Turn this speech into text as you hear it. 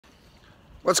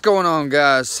What's going on,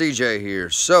 guys? CJ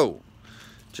here. So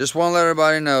just want to let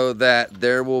everybody know that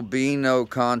there will be no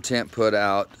content put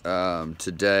out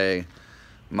today.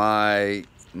 My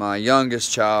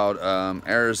youngest child,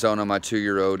 Arizona, my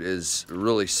 2-year-old, is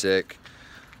really sick.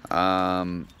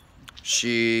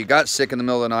 She got sick in the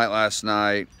middle of the night last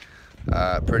night,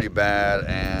 pretty bad,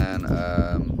 and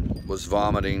was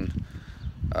vomiting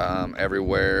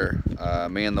everywhere.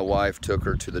 Me and the wife took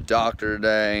her to the doctor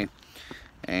today,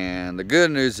 and the good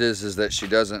news is that she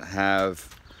doesn't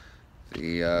have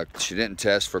the she didn't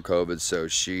test for COVID, so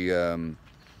she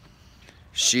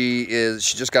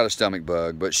just got a stomach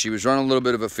bug, but she was running a little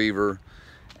bit of a fever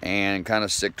and kind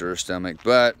of sick to her stomach.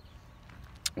 But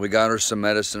we got her some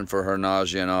medicine for her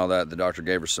nausea and all that. The doctor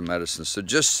gave her some medicine. So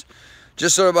just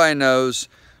so everybody knows,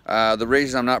 the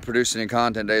reason I'm not producing any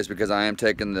content today is because I am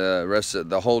taking the rest of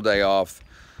the whole day off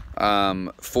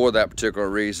for that particular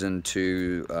reason,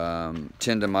 to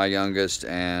tend to my youngest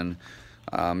and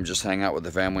just hang out with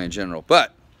the family in general.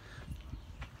 But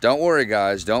don't worry,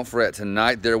 guys, don't fret.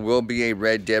 Tonight there will be a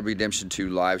Red Dead Redemption 2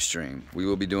 live stream. We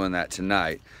will be doing that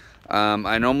tonight.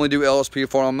 I normally do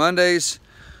LSP4 on Mondays,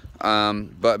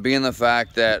 but being the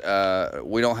fact that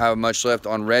we don't have much left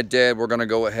on Red Dead, we're going to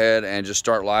go ahead and just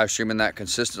start live streaming that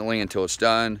consistently until it's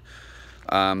done.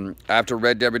 After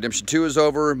Red Dead Redemption 2 is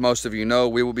over, most of you know,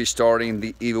 we will be starting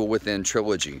the Evil Within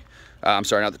trilogy. I'm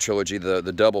sorry, not the trilogy,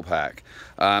 the double pack.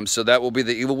 So that will be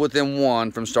the Evil Within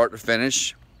 1 from start to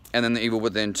finish, and then the Evil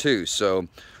Within 2. So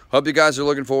hope you guys are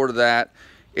looking forward to that.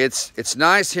 It's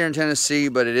nice here in Tennessee,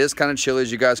 but it is kind of chilly.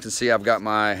 As you guys can see, I've got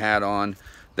my hat on.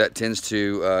 That tends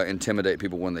to intimidate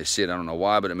people when they see it. I don't know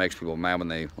why, but it makes people mad when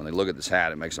they look at this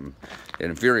hat. It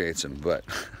infuriates them, but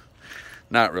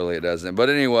not really, it doesn't. But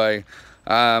anyway,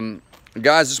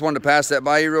 guys, just wanted to pass that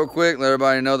by you real quick. Let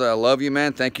everybody know that I love you,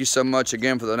 man. Thank you so much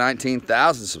again for the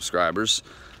 19,000 subscribers.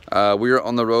 We are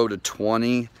on the road to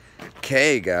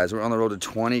 20K, guys. We're on the road to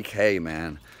 20K,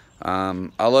 man.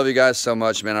 I love you guys so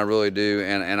much, man. I really do,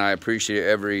 and I appreciate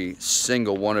every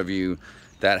single one of you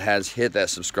that has hit that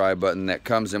subscribe button, that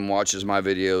comes and watches my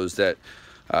videos, that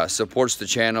supports the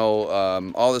channel,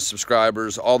 all the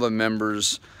subscribers, all the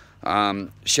members.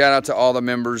 Shout out to all the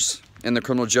members in the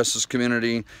criminal justice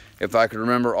community. If I could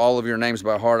remember all of your names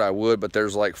by heart, I would, but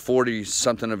there's like 40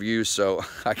 something of you, so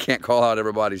I can't call out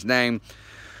everybody's name.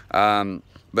 But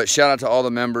shout out to all the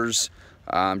members.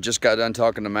 Just got done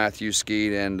talking to Matthew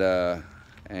Skead,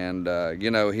 and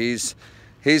you know, he's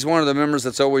one of the members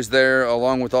that's always there,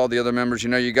 along with all the other members. You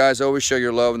know, you guys always show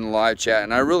your love in the live chat,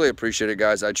 and I really appreciate it,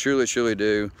 guys. I truly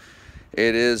do.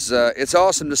 It's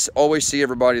awesome to always see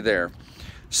everybody there.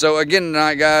 So again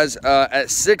tonight, guys, at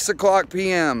 6 o'clock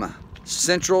p.m.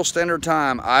 Central Standard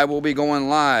Time, I will be going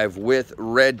live with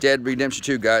Red Dead Redemption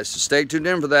 2, guys. So stay tuned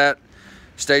in for that.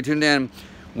 Stay tuned in.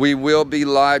 We will be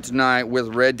live tonight with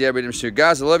Red Dead Redemption 2.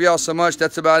 Guys, I love y'all so much.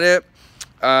 That's about it.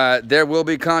 There will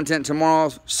be content tomorrow,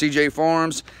 CJ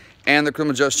Forums and the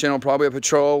Criminal Justice channel, probably a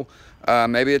patrol,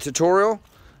 maybe a tutorial.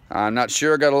 I'm not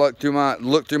sure. I got to look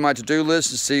through my to-do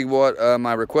list to see what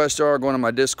my requests are. Go into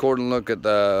my Discord and look at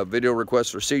the video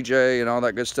requests for CJ and all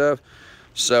that good stuff.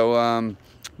 So,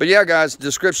 but yeah, guys,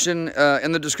 description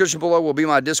in the description below will be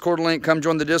my Discord link. Come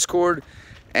join the Discord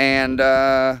and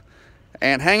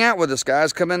hang out with us,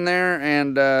 guys. Come in there,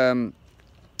 and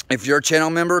if you're a channel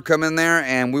member, come in there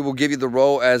and we will give you the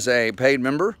role as a paid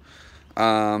member.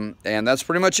 And that's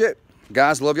pretty much it.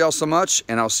 Guys, love y'all so much,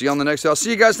 and I'll see you on the next video. I'll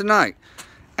see you guys tonight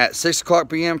at 6 o'clock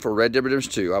p.m. for Red Dead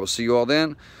Redemption 2. I will see you all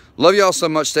then. Love y'all so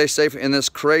much. Stay safe in this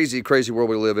crazy, crazy world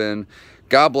we live in.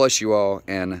 God bless you all,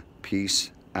 and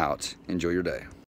peace out. Enjoy your day.